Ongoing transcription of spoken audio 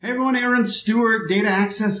Hey everyone, Aaron Stewart, Data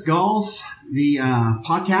Access Golf, the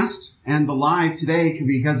podcast and the live today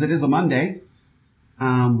because it is a Monday.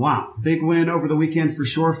 Wow, big win over the weekend for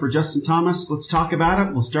sure for Justin Thomas. Let's talk about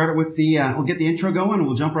it. We'll start it with we'll get the intro going and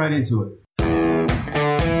we'll jump right into it.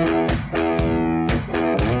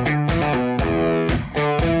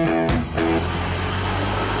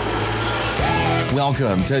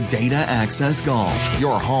 Welcome to Data Access Golf,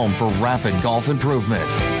 your home for rapid golf improvement.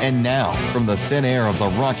 And now, from the thin air of the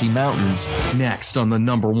Rocky Mountains, next on the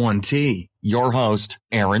number one tee, your host,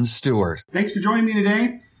 Aaron Stewart. Thanks for joining me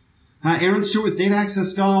today. Aaron Stewart with Data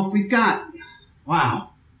Access Golf. We've got,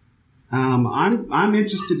 wow. I'm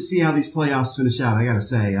interested to see how these playoffs finish out. I got to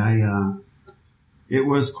say, it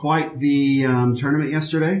was quite the tournament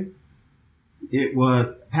yesterday.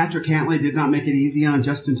 Patrick Cantlay did not make it easy on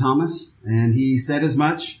Justin Thomas, and he said as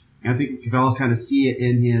much. I think we could all kind of see it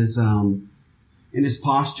in his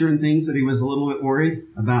posture and things that he was a little bit worried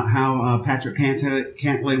about how Patrick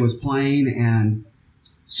Cantlay was playing, and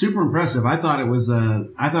super impressive. I thought it was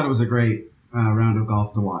a great round of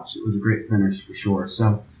golf to watch. It was a great finish for sure.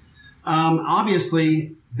 So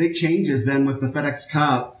obviously big changes then with the FedEx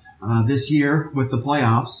Cup this year with the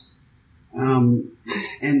playoffs. And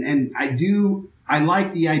I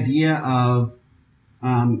like the idea of,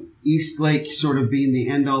 East Lake sort of being the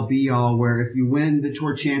end all be all, where if you win the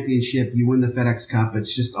Tour Championship, you win the FedEx Cup,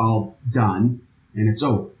 it's just all done and it's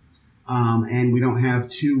over. And we don't have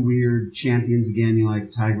two weird champions again,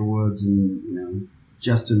 like Tiger Woods and,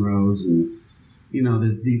 Justin Rose and,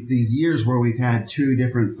 these years where we've had two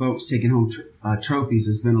different folks taking home trophies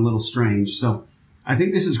has been a little strange. So I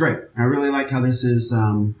think this is great. I really like how this is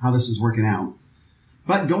working out.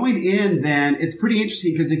 But going in then, it's pretty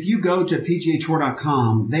interesting because if you go to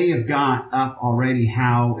PGAtour.com, they have got up already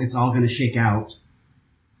how it's all going to shake out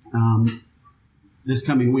this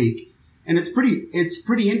coming week. And it's pretty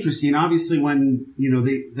interesting. Obviously, when,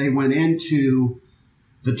 they went into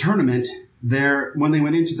the tournament there, when they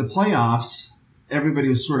went into the playoffs, everybody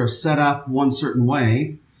was sort of set up one certain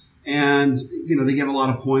way. And, they give a lot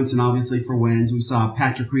of points, and obviously for wins, we saw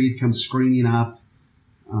Patrick Reed come screaming up.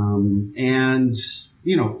 And,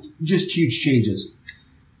 just huge changes.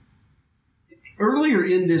 Earlier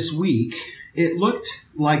in this week, it looked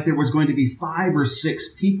like there was going to be 5 or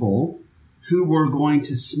 6 people who were going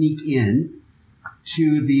to sneak in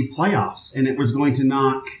to the playoffs, and it was going to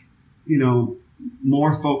knock,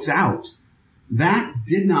 more folks out. That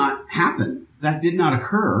did not happen. That did not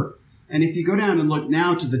occur. And if you go down and look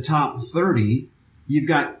now to the top 30, you've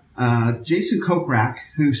got Jason Kokrak,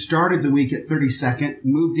 who started the week at 32nd,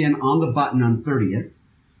 moved in on the button on 30th.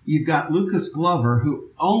 You've got Lucas Glover, who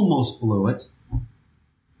almost blew it.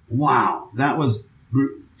 Wow, that was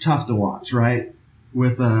tough to watch, right?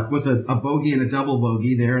 With a bogey and a double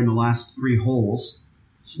bogey there in the last 3 holes.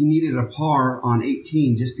 He needed a par on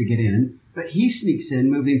 18 just to get in, but he sneaks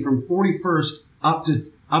in, moving from 41st up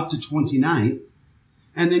to 29th.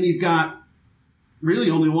 And then you've got really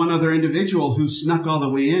only one other individual who snuck all the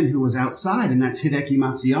way in who was outside, and that's Hideki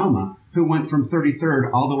Matsuyama, who went from 33rd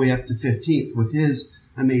all the way up to 15th with his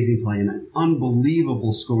amazing play and an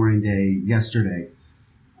unbelievable scoring day yesterday,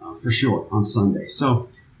 for sure, on Sunday. So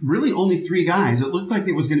really only 3 guys. It looked like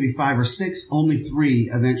it was going to be 5 or 6. Only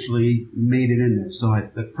 3 eventually made it in there. So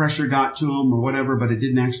the pressure got to them or whatever, but it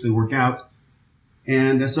didn't actually work out.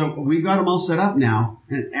 And so we've got them all set up now.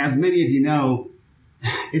 And as many of you know,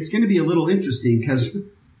 it's going to be a little interesting because,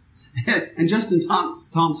 and Justin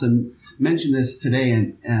Thompson mentioned this today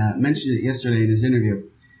and mentioned it yesterday in his interview.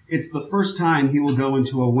 It's the first time he will go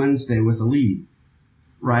into a Wednesday with a lead,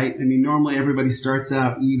 right? I mean, normally everybody starts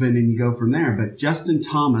out even and you go from there, but Justin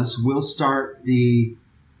Thomas will start the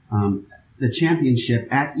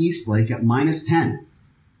championship at East Lake at -10.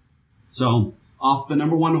 So off the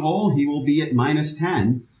number 1 hole, he will be at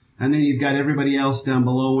 -10. And then you've got everybody else down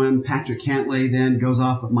below him. Patrick Cantlay then goes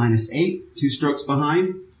off at -8, 2 strokes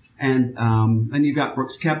behind. And then you've got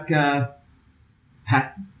Brooks Koepka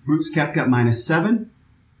at -7.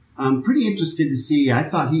 Pretty interested to see. I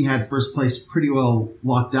thought he had first place pretty well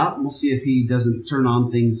locked up. We'll see if he doesn't turn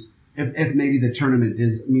on things, if maybe the tournament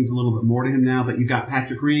means a little bit more to him now. But you've got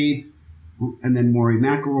Patrick Reed and then Rory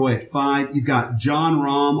McIlroy at 5. You've got Jon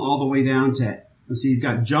Rahm all the way down to, so you've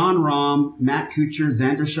got Jon Rahm, Matt Kuchar,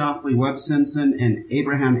 Xander Schauffele, Webb Simpson, and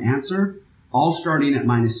Abraham Ancer, all starting at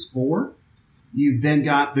 -4. You've then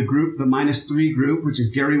got the -3 group, which is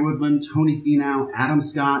Gary Woodland, Tony Finau, Adam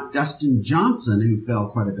Scott, Dustin Johnson, who fell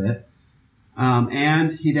quite a bit,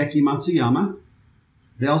 and Hideki Matsuyama.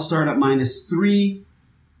 They'll start at -3,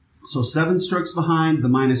 so 7 strokes behind the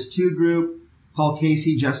 -2 group. Paul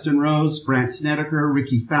Casey, Justin Rose, Brandt Snedeker,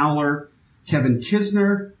 Ricky Fowler, Kevin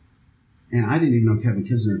Kisner, And I didn't even know Kevin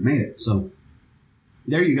Kisner had made it. So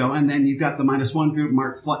there you go. And then you've got the -1 group,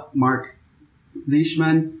 Mark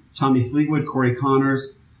Leishman, Tommy Fleetwood, Corey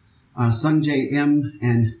Connors, Sungjae Im,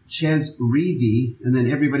 and Ches Reavie, and then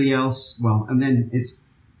everybody else. Well, and then it's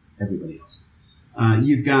everybody else.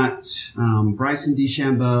 You've got Bryson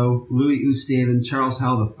DeChambeau, Louis Oosthuizen, Charles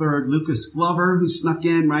Howell III, Lucas Glover, who snuck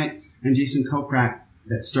in, right, and Jason Kokrak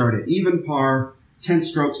that started. Even par, 10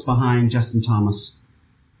 strokes behind Justin Thomas.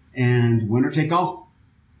 And winner take all.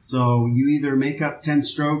 So you either make up 10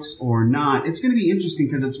 strokes or not. It's going to be interesting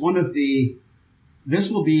because it's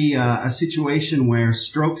this will be a situation where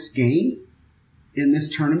strokes gained in this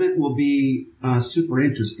tournament will be super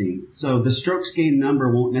interesting. So the strokes gained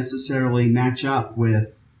number won't necessarily match up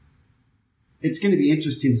with. It's going to be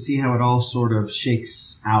interesting to see how it all sort of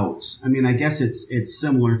shakes out. I mean, I guess it's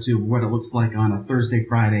similar to what it looks like on a Thursday,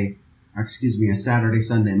 Friday, a Saturday,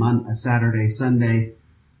 Sunday,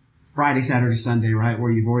 Friday, Saturday, Sunday, right,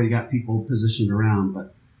 where you've already got people positioned around.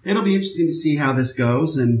 But it'll be interesting to see how this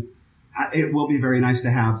goes, and it will be very nice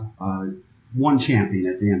to have one champion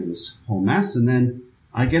at the end of this whole mess. And then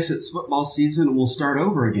I guess it's football season and we'll start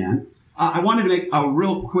over again. I wanted to make a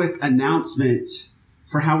real quick announcement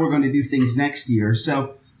for how we're going to do things next year.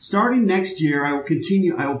 So starting next year, I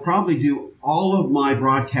will probably do all of my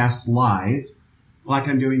broadcasts live like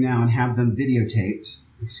I'm doing now and have them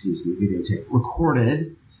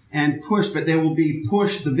recorded and pushed, but they will be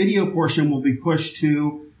pushed. The video portion will be pushed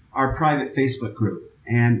to our private Facebook group.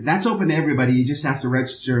 And that's open to everybody. You just have to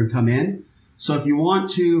register and come in. So if you want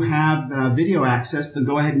to have video access, then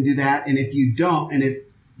go ahead and do that. And if you don't,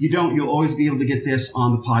 you'll always be able to get this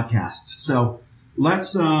on the podcast. So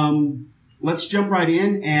let's jump right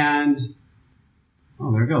in and,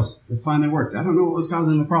 oh, there it goes. It finally worked. I don't know what was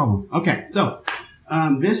causing the problem. Okay. So,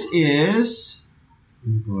 this is,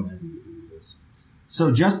 let me go ahead and do this.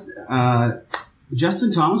 So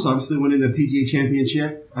Justin Thomas, obviously winning the PGA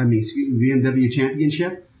BMW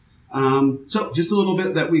Championship. So just a little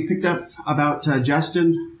bit that we picked up about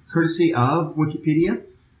Justin, courtesy of Wikipedia,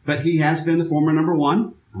 but he has been the former number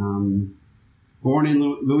one. Born in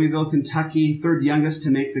Louisville, Kentucky, third youngest to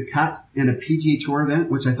make the cut in a PGA Tour event,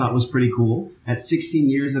 which I thought was pretty cool. At 16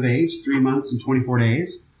 years of age, 3 months and 24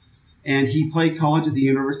 days. And he played college at the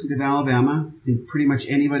University of Alabama. I think pretty much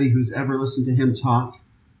anybody who's ever listened to him talk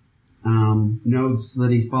knows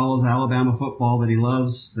that he follows Alabama football, that he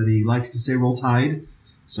loves, that he likes to say Roll Tide.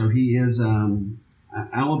 So he is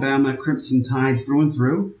Alabama Crimson Tide through and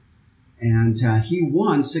through. And he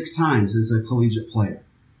won 6 times as a collegiate player,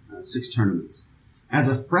 6 tournaments. As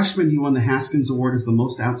a freshman, he won the Haskins Award as the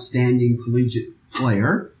most outstanding collegiate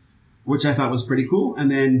player, which I thought was pretty cool. And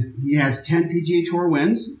then he has 10 PGA Tour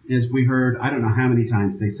wins, as we heard. I don't know how many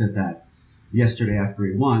times they said that yesterday after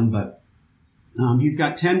he won, but he's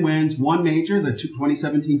got 10 wins, 1 major, the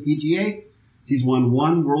 2017 PGA. He's won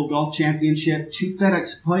 1 World Golf Championship, 2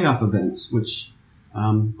 FedEx playoff events, which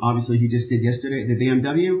obviously he just did yesterday at the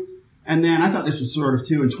BMW. And then I thought this was sort of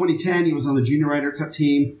too. In 2010, he was on the Junior Ryder Cup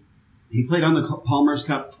team. He played on the Palmer's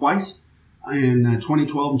Cup twice in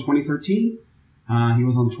 2012 and 2013. He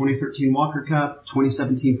was on the 2013 Walker Cup,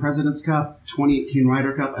 2017 President's Cup, 2018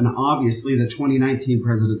 Ryder Cup, and obviously the 2019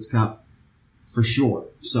 President's Cup for sure.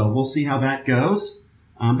 So we'll see how that goes.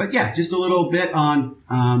 But yeah, just a little bit on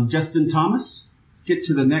Justin Thomas. Let's get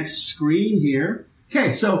to the next screen here.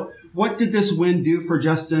 Okay, so what did this win do for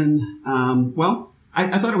Justin? Well,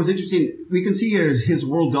 I thought it was interesting. We can see here his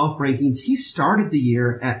world golf rankings. He started the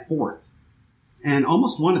year at 4th and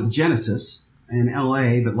almost won at the Genesis in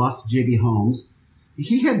LA, but lost to JB Holmes.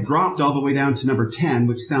 He had dropped all the way down to number 10,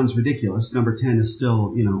 which sounds ridiculous. Number 10 is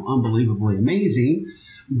still, unbelievably amazing.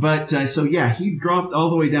 But, so yeah, he dropped all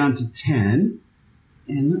the way down to 10.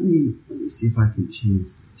 And let me see if I can change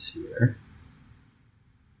this here.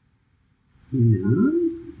 And let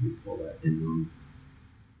me pull that down.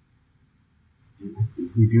 And I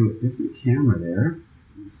think we do a different camera there.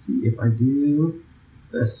 Let's see if I do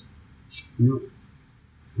this. Nope.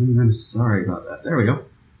 Sorry about that. There we go.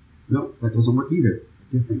 Nope, that doesn't work either.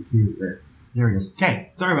 A different camera there. There it is.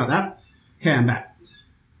 Okay, sorry about that. Okay, I'm back.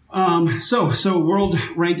 So world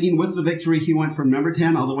ranking with the victory, he went from number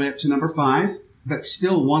 10 all the way up to number 5, but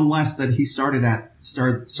still 1 less that he started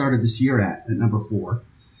this year at number 4.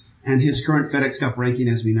 And his current FedEx Cup ranking,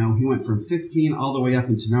 as we know, he went from 15 all the way up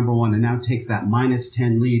into number 1 and now takes that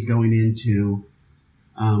 -10 lead going into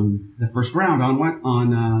the first round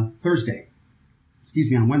on Thursday.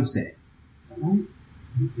 On Wednesday. Is that right?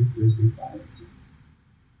 Wednesday, Thursday, Friday.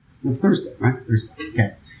 No, Thursday, right? Thursday.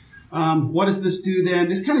 Okay. What does this do then?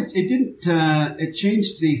 This it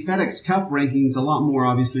changed the FedEx Cup rankings a lot more,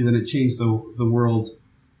 obviously, than it changed the world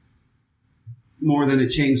more than it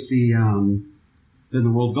changed the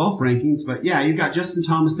world golf rankings. But yeah, you've got Justin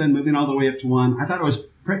Thomas then moving all the way up to 1. I thought it was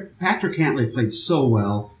Patrick Cantlay played so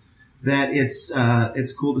well that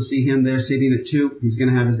it's cool to see him there sitting at 2. He's going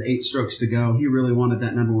to have his 8 strokes to go. He really wanted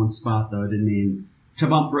that number 1 spot, though, didn't he? To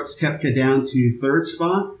bump Brooks Koepka down to 3rd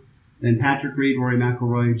spot. Then Patrick Reed, Rory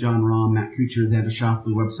McIlroy, Jon Rahm, Matt Kuchar, Xander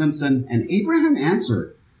Schauffele, Webb Simpson, and Abraham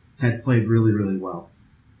Ancer had played really, really well.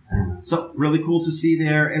 So really cool to see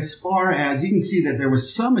there. As far as you can see that there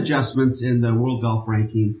was some adjustments in the world golf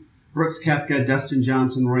ranking. Brooks Koepka, Dustin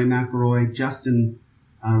Johnson, Rory McIlroy, Justin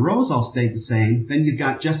Rose all stayed the same. Then you've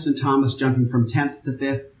got Justin Thomas jumping from 10th to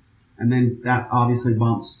 5th. And then that obviously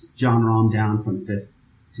bumps Jon Rahm down from 5th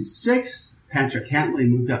to 6th. Patrick Cantlay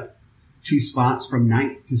moved up 2 spots from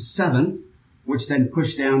 9th to 7th, which then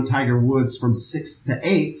pushed down Tiger Woods from 6th to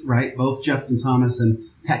 8th, right? Both Justin Thomas and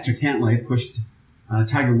Patrick Cantlay pushed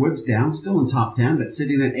Tiger Woods down, still in top 10, but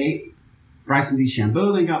sitting at 8th. Bryson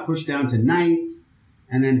DeChambeau then got pushed down to 9th.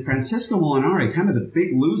 And then Francisco Molinari, kind of the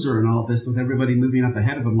big loser in all of this with everybody moving up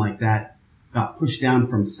ahead of him like that, got pushed down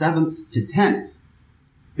from 7th to 10th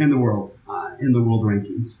in the world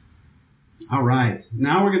rankings. All right.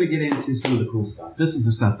 Now we're going to get into some of the cool stuff. This is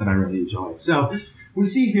the stuff that I really enjoy. So we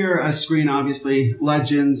see here a screen, obviously.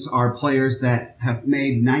 Legends are players that have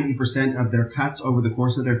made 90% of their cuts over the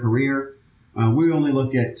course of their career. We only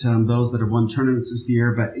look at those that have won tournaments this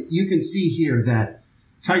year, but you can see here that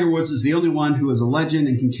Tiger Woods is the only one who is a legend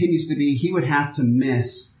and continues to be. He would have to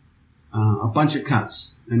miss a bunch of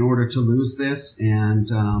cuts in order to lose this,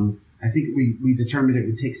 and I think we determined it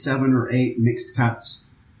would take 7 or 8 mixed cuts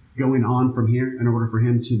going on from here in order for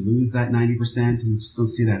him to lose that 90%. We just don't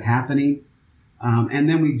see that happening. And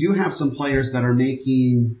then we do have some players that are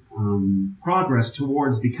making progress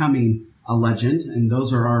towards becoming a legend, and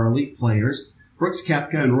those are our elite players. Brooks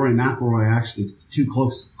Koepka and Rory McIlroy are actually two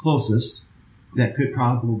closest that could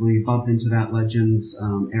probably bump into that legends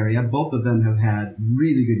area. Both of them have had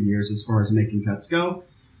really good years as far as making cuts go.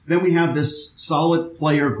 Then we have this solid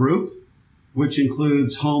player group, which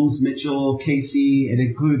includes Holmes, Mitchell, Casey. It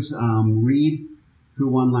includes Reed,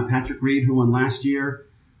 Patrick Reed, who won last year.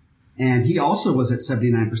 And he also was at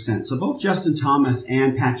 79%. So both Justin Thomas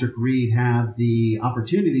and Patrick Reed have the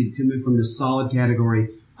opportunity to move from this solid category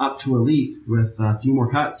up to elite with a few more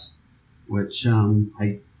cuts, which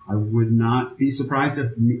I would not be surprised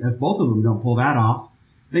if both of them don't pull that off.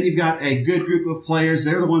 Then you've got a good group of players.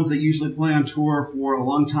 They're the ones that usually play on tour for a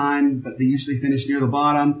long time, but they usually finish near the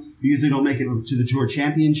bottom. They usually don't make it to the tour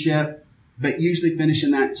championship, but usually finish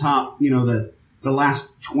in that top, the last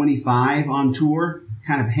 25 on tour,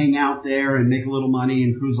 kind of hang out there and make a little money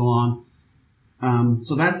and cruise along.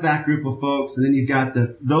 So that's that group of folks. And then you've got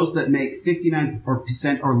those that make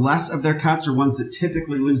 59% or less of their cuts are ones that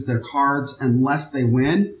typically lose their cards unless they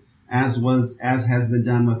win, as has been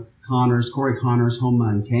done with Corey Connors, Homa,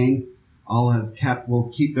 and Kang.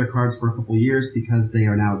 Will keep their cards for a couple of years because they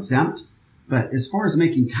are now exempt. But as far as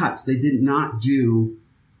making cuts, they did not do,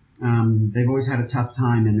 they've always had a tough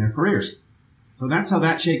time in their careers. So that's how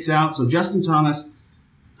that shakes out. So Justin Thomas,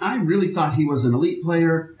 I really thought he was an elite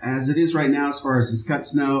player as it is right now as far as his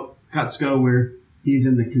cuts go, where he's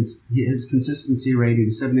in his consistency rating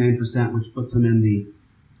is 79%, which puts him in the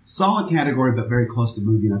solid category, but very close to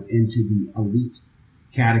moving up into the elite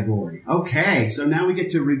category. Okay, so now we get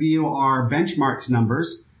to review our benchmarks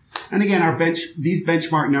numbers. And again, these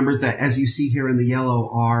benchmark numbers that, as you see here in the yellow,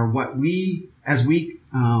 are what as we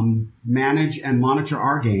manage and monitor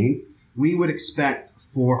our game, we would expect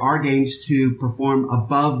for our games to perform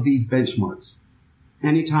above these benchmarks.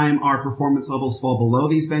 Anytime our performance levels fall below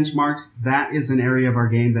these benchmarks, that is an area of our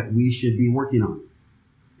game that we should be working on.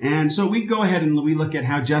 And so we go ahead and we look at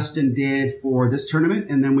how Justin did for this tournament,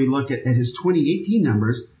 and then we look at his 2018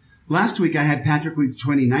 numbers. Last week I had Patrick Reed's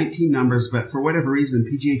 2019 numbers, but for whatever reason,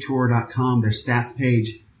 PGAtour.com, their stats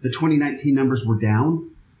page, the 2019 numbers were down.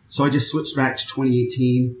 So I just switched back to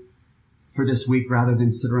 2018 for this week rather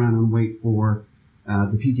than sit around and wait for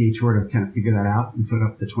the PGA Tour to kind of figure that out and put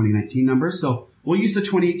up the 2019 numbers. So we'll use the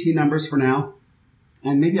 2018 numbers for now,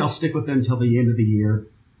 and maybe I'll stick with them until the end of the year,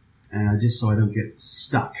 just so I don't get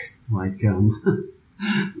stuck.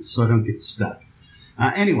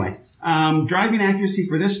 Anyway, driving accuracy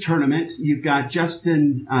for this tournament, you've got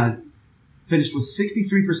Justin finished with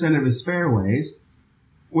 63% of his fairways,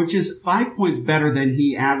 which is 5 points better than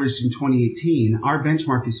he averaged in 2018. Our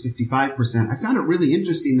benchmark is 55%. I found it really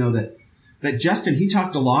interesting, though, that Justin, he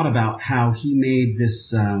talked a lot about how he made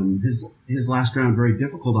this his last round very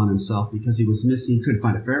difficult on himself because he was missing, he couldn't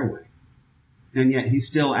find a fairway. And yet he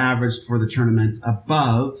still averaged for the tournament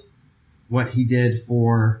above what he did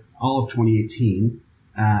for all of 2018.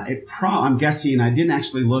 I'm guessing I didn't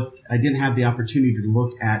actually look. I didn't have the opportunity to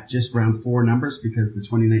look at just round 4 numbers because the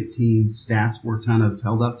 2019 stats were kind of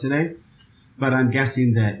held up today. But I'm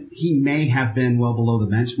guessing that he may have been well below the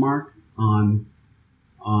benchmark on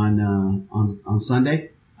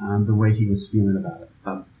Sunday, the way he was feeling about it.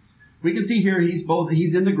 But we can see here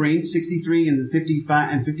he's in the green, 63 and 55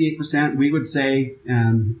 and 58%. We would say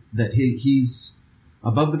that he's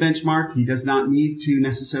above the benchmark. He does not need to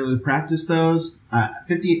necessarily practice those.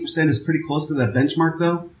 58% is pretty close to that benchmark,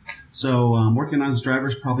 though. So working on his driver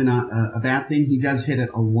is probably not a bad thing. He does hit it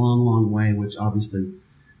a long, long way, which obviously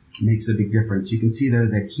makes a big difference. You can see there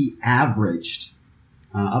that he averaged,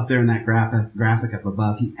 up there in that graphic up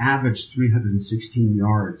above, he averaged 316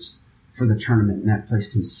 yards for the tournament, and that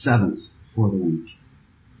placed him 7th for the week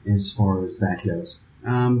as far as that goes.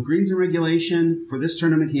 Greens in regulation, for this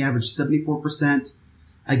tournament, he averaged 74%.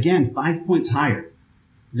 Again, 5 points higher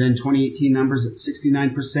than 2018 numbers at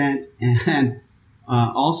 69%. And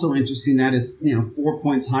also interesting, that is 4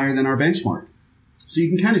 points higher than our benchmark. So you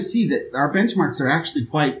can kind of see that our benchmarks are actually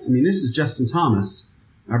this is Justin Thomas.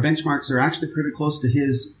 Our benchmarks are actually pretty close to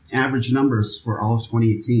his average numbers for all of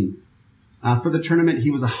 2018. For the tournament,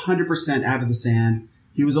 he was 100% out of the sand.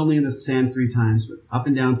 He was only in the sand 3 times, but up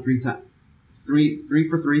and down 3 for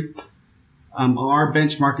 3. Our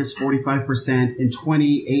benchmark is 45%. In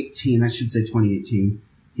 2018, I should say 2018,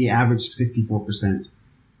 he averaged 54%.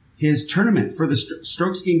 His tournament for the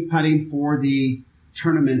stroke skiing putting for the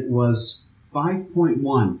tournament was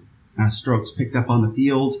 5.1 strokes picked up on the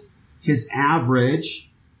field. His average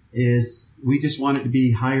is, we just want it to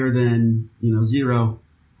be higher than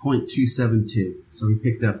 0.272. So he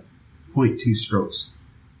picked up 0.2 strokes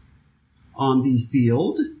on the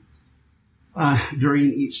field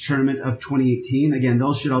during each tournament of 2018. Again,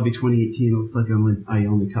 those should all be 2018. It looks like I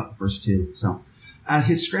only cut the first 2. So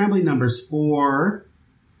his scrambling numbers for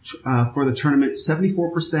the tournament,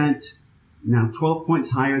 74%. Now 12 points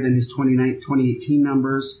higher than his 2018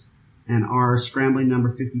 numbers, and our scrambling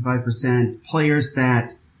number 55%. Players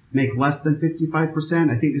that make less than 55%.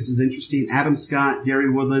 I think this is interesting. Adam Scott, Gary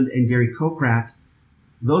Woodland, and Gary Kokrak.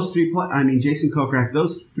 Jason Kokrak,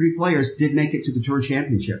 those 3 players did make it to the Tour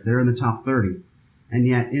Championship. They're in the top 30. And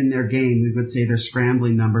yet in their game, we would say their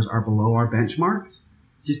scrambling numbers are below our benchmarks,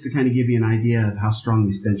 just to kind of give you an idea of how strong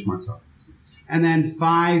these benchmarks are. And then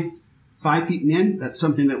 5 feet and in, that's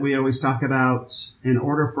something that we always talk about. In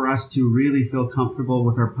order for us to really feel comfortable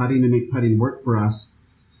with our putting and make putting work for us,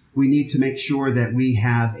 we need to make sure that we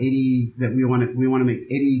have we want to make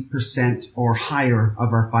 80% or higher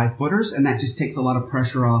of our 5-footers, and that just takes a lot of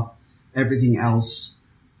pressure off everything else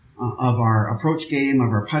of our approach game,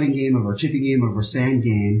 of our putting game, of our chipping game, of our sand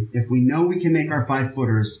game. If we know we can make our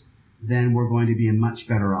 5-footers, then we're going to be much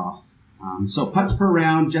better off. So putts per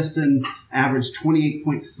round, Justin averaged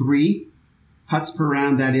 28.3 putts per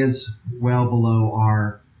round. That is well below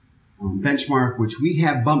our benchmark, which we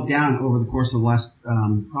have bumped down over the course of the last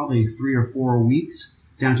probably 3 or 4 weeks,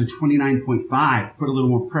 down to 29.5. Put a little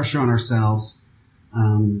more pressure on ourselves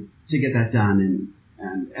to get that done.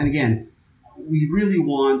 And again, we really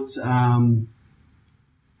want those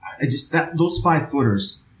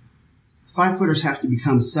 5-footers. 5-footers have to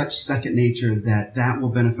become such second nature that will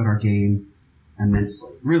benefit our game immensely.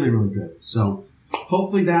 Really, really good. So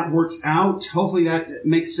hopefully that works out. Hopefully that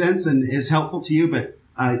makes sense and is helpful to you. But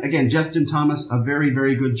again, Justin Thomas, a very,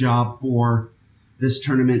 very good job for this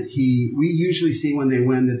tournament. We usually see when they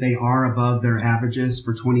win that they are above their averages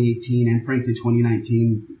for 2018 and frankly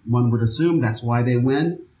 2019. One would assume that's why they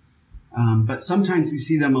win. But sometimes you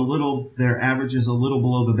see them their average is a little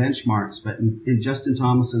below the benchmarks. But in Justin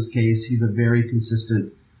Thomas's case, he's a very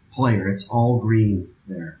consistent player. It's all green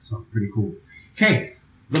there. So pretty cool. Okay,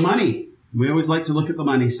 the money. We always like to look at the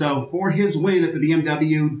money. So for his win at the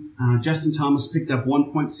BMW, Justin Thomas picked up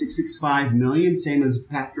 $1.665 million, same as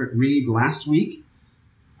Patrick Reed last week.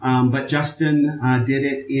 But Justin did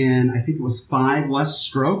it in, I think it was 5 less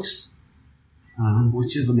strokes,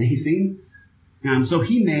 which is amazing. So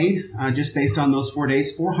he made, just based on those 4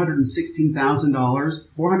 days,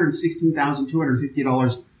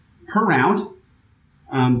 $416,250 per round.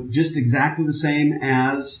 Just exactly the same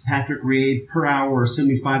as Patrick Reed per hour,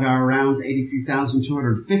 assuming 5-hour rounds,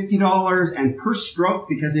 $83,250. And per stroke,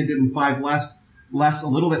 because they did in 5 less, a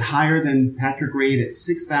little bit higher than Patrick Reed at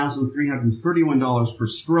 $6,331 per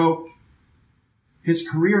stroke. His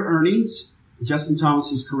career earnings, Justin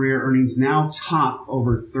Thomas's career earnings, now top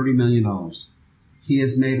over $30 million. He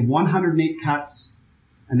has made 108 cuts,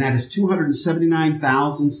 and that is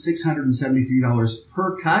 $279,673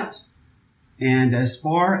 per cut. And as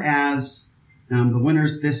far as the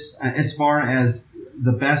winners, as far as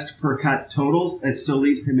the best per cut totals, it still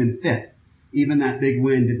leaves him in 5th. Even that big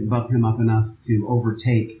win didn't bump him up enough to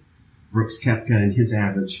overtake Brooks Koepka and his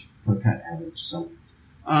average, per cut average. So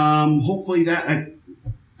hopefully that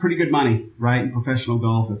pretty good money, right, in professional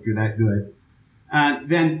golf if you're that good.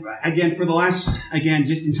 Then again, for the last,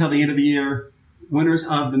 just until the end of the year, winners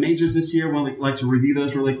of the majors this year, we'll like to review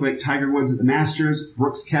those really quick. Tiger Woods at the Masters,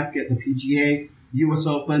 Brooks Koepka at the PGA, U.S.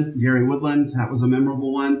 Open, Gary Woodland, that was a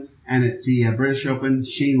memorable one. And at the British Open,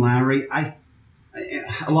 Shane Lowry. A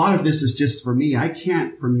lot of this is just for me. I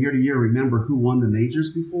can't from year to year remember who won the majors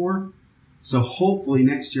before. So hopefully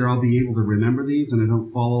next year I'll be able to remember these and I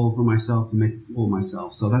don't fall over myself and make a fool of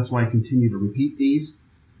myself. So that's why I continue to repeat these.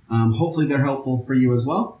 Hopefully they're helpful for you as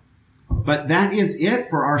well. But that is it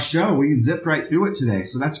for our show. We zipped right through it today,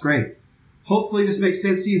 so that's great. Hopefully this makes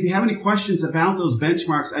sense to you. If you have any questions about those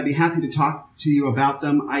benchmarks, I'd be happy to talk to you about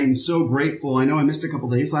them. I am so grateful. I know I missed a couple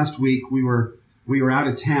days last week. We were out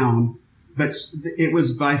of town, but it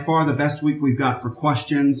was by far the best week we've got for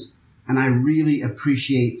questions, and I really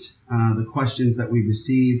appreciate the questions that we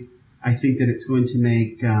received. I think that it's going to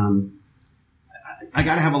make I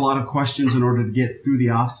got to have a lot of questions in order to get through the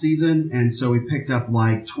off season. And so we picked up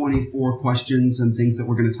like 24 questions and things that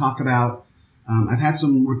we're going to talk about. I've had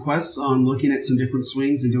some requests on looking at some different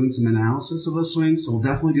swings and doing some analysis of those swings. So we'll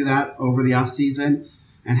definitely do that over the off season,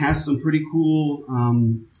 and have some pretty cool,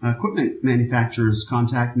 equipment manufacturers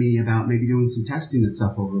contact me about maybe doing some testing and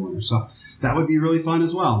stuff over the winter. So that would be really fun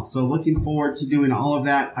as well. So looking forward to doing all of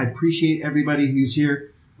that. I appreciate everybody who's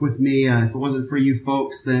here with me. If it wasn't for you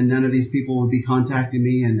folks, then none of these people would be contacting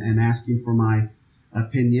me and asking for my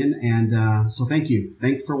opinion. And so thank you.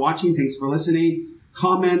 Thanks for watching. Thanks for listening.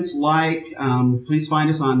 Comments, please find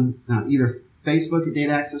us on either Facebook at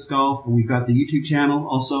Data Access Golf, or we've got the YouTube channel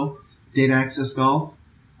also, Data Access Golf.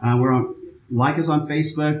 Like us on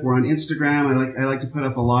Facebook. We're on Instagram. I like to put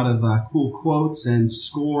up a lot of cool quotes and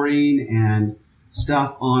scoring and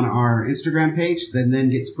stuff on our Instagram page that then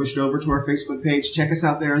gets pushed over to our Facebook page. Check us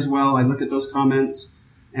out there as well. I look at those comments.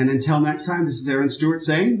 And until next time, this is Aaron Stewart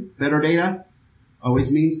saying, better data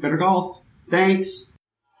always means better golf. Thanks.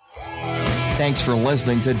 Thanks for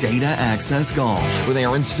listening to Data Access Golf with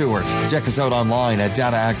Aaron Stewart. Check us out online at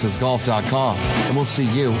dataaccessgolf.com, and we'll see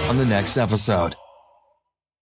you on the next episode.